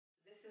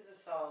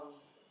song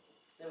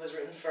that was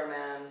written for a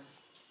man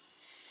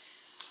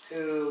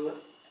who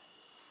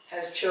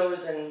has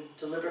chosen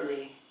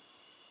deliberately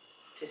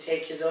to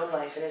take his own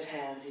life in his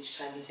hands each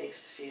time he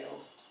takes the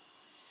field.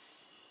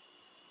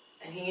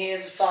 And he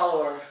is a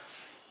follower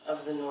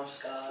of the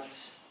Norse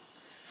gods,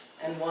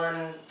 and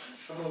one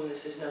for whom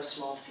this is no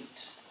small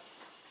feat.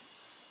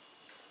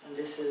 And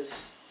this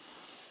is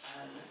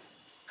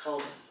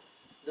called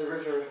The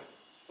River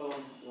Bone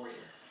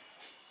Warrior.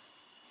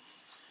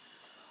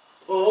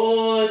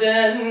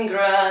 Odin,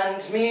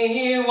 grant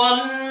me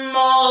one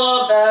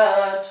more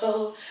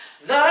battle,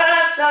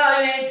 that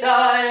I may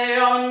die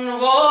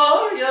on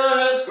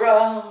warrior's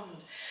ground.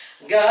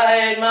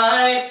 Guide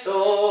my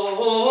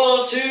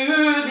soul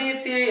to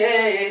beat the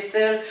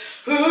Aesir,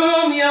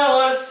 whom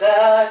your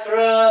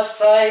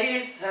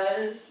sacrifice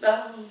has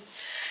bound.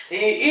 The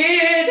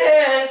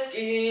Edis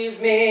give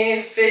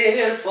me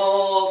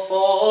fearful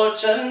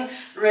fortune,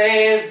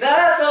 raise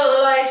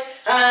battle light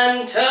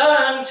and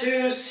turn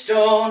to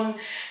stone.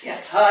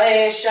 Yet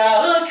I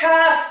shall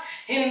cast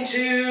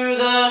into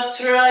the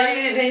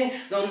striving,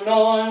 though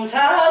Norns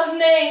have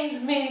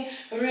named me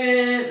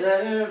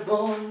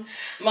Riverbone.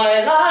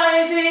 My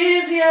life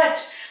is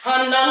yet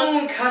an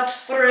uncut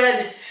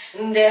thread,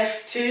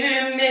 deaf to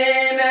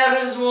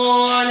Mimir's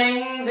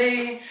warning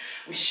be.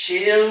 With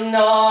shield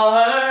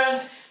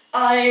knowers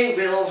I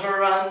will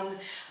run,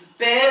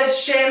 bed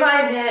shame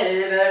I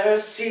never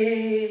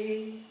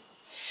see.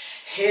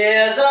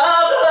 Hear the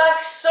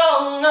black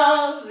song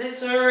of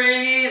this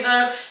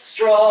river,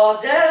 straw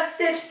death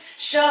it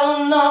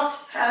shall not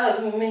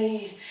have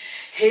me.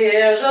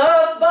 Hear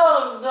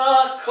above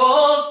the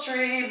cold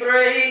tree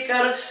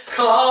breaker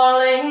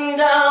calling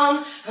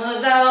down the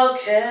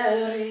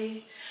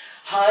Valkyrie.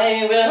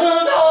 I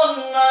will don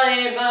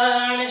my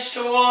burnished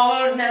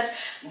war-net,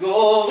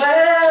 go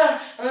where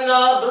the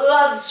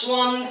blood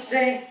swan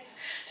sings,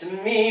 to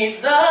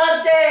meet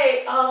the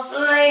day of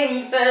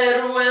flame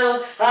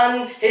farewell,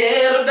 and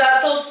hear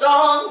battle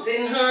songs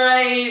in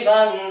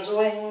ravens'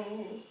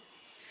 wings.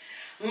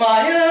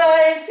 My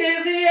life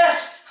is yet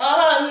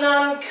an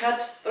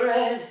uncut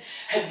thread,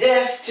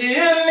 deaf to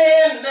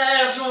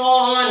Mimir's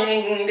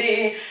warning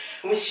be.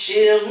 With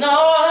shield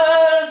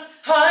knowers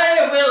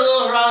I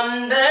will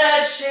run,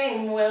 bed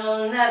shame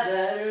will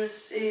never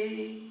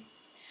see.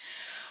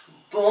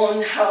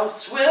 Bone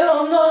house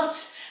will not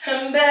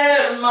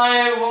bear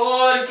my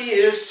war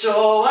gear,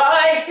 so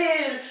I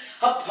hear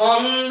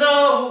upon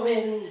the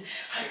wind.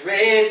 I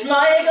raise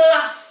my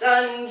glass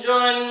and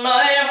join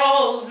my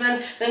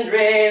halsmen, then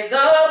raise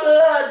the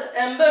blood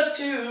ember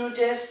to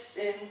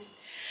descend.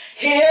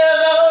 Hear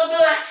the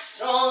black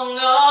song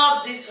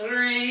of this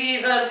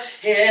river,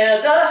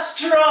 hear the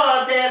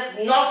straw death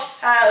not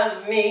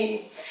have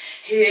me.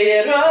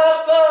 Hear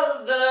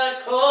above the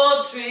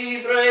cold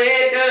tree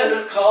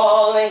breaker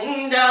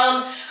calling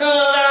down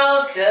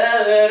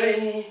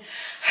Valkyrie.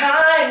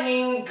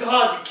 Hanging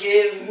God,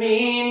 give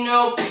me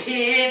no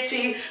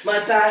pity, my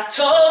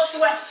battle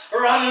sweat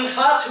runs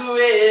hot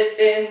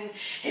within.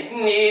 It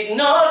need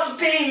not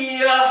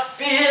be a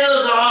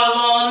field of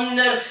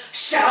honor,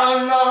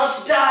 shall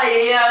not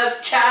die as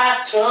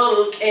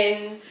cattle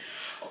kin.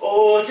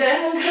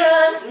 Odin,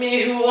 grant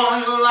me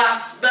one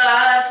last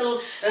battle,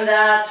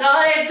 that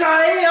I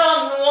die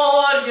on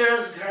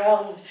warrior's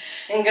ground,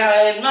 and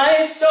guide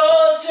my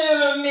soul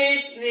to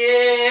meet the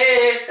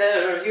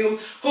Aesir,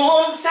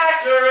 whom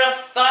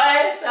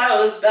sacrifice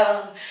has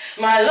bound.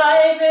 My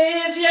life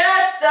is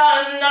yet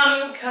an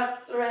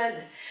uncut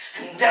thread,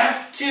 and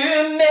deaf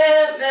to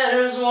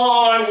Mimir's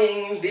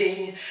warning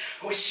be.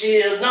 With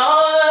shield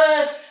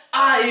knowers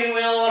I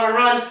will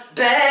run,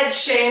 bed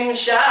shame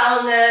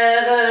shall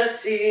never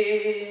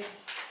see.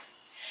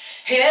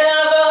 Hear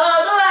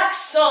the black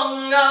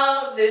song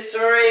of this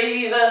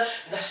river,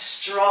 the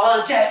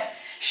straw death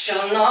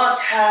shall not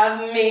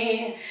have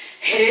me.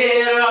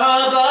 Hear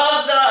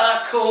above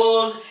the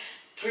cold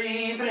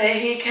tree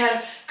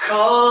breaker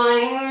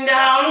calling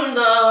down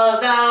the